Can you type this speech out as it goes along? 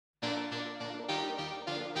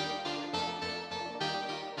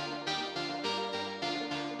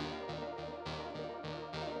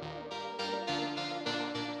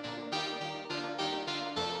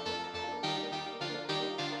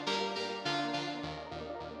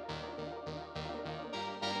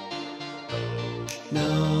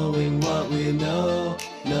knowing what we know,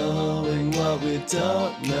 knowing what we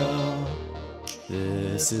don't know.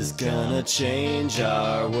 This is gonna change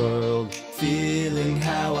our world. Feeling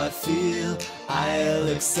how I feel, I'll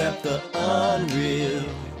accept the unreal.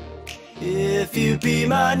 If you be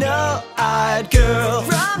my no-eyed girl,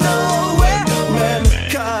 from nowhere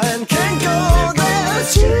mankind can go,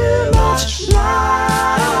 there's too much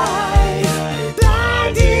light,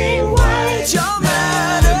 blinding white. Your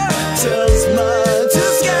manner tells mine to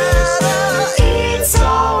scatter. It's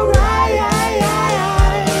alright,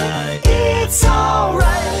 it's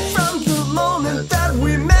alright. From the moment that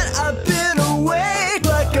we met, I've been awake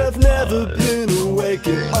like I've never been awake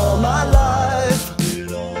in all my life.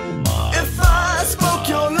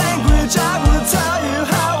 I will tell you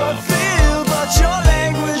how I feel, but your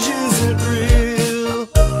language isn't real.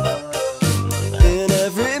 In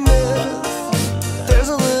every myth, there's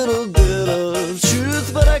a little bit of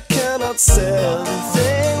truth, but I cannot say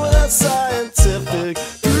anything without scientific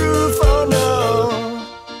proof. Oh no.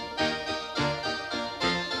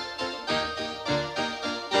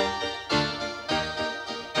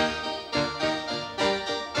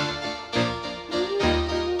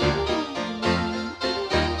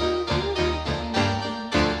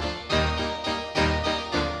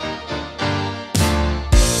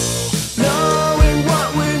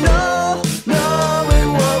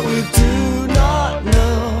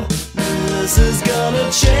 This is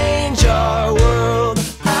gonna change our world.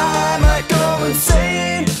 I might go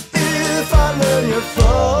insane if I learn your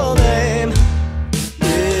full name.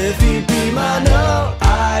 If you be my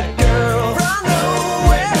no-eyed girl, from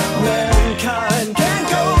nowhere mankind can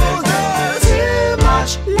go, there's too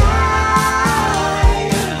much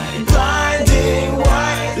light, blinding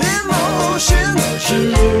white emotions,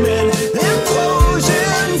 human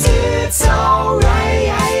implosions. It's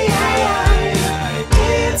alright,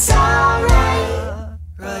 it's alright.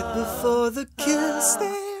 Right before the kiss,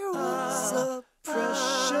 there was a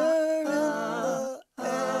pressure in the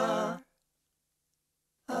air.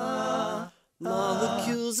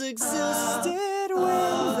 Molecules existed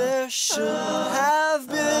when there should have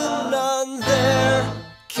been none there.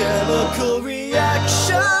 Chemical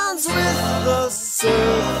reactions with the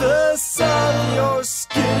surface of your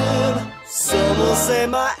skin. Some will say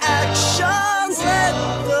my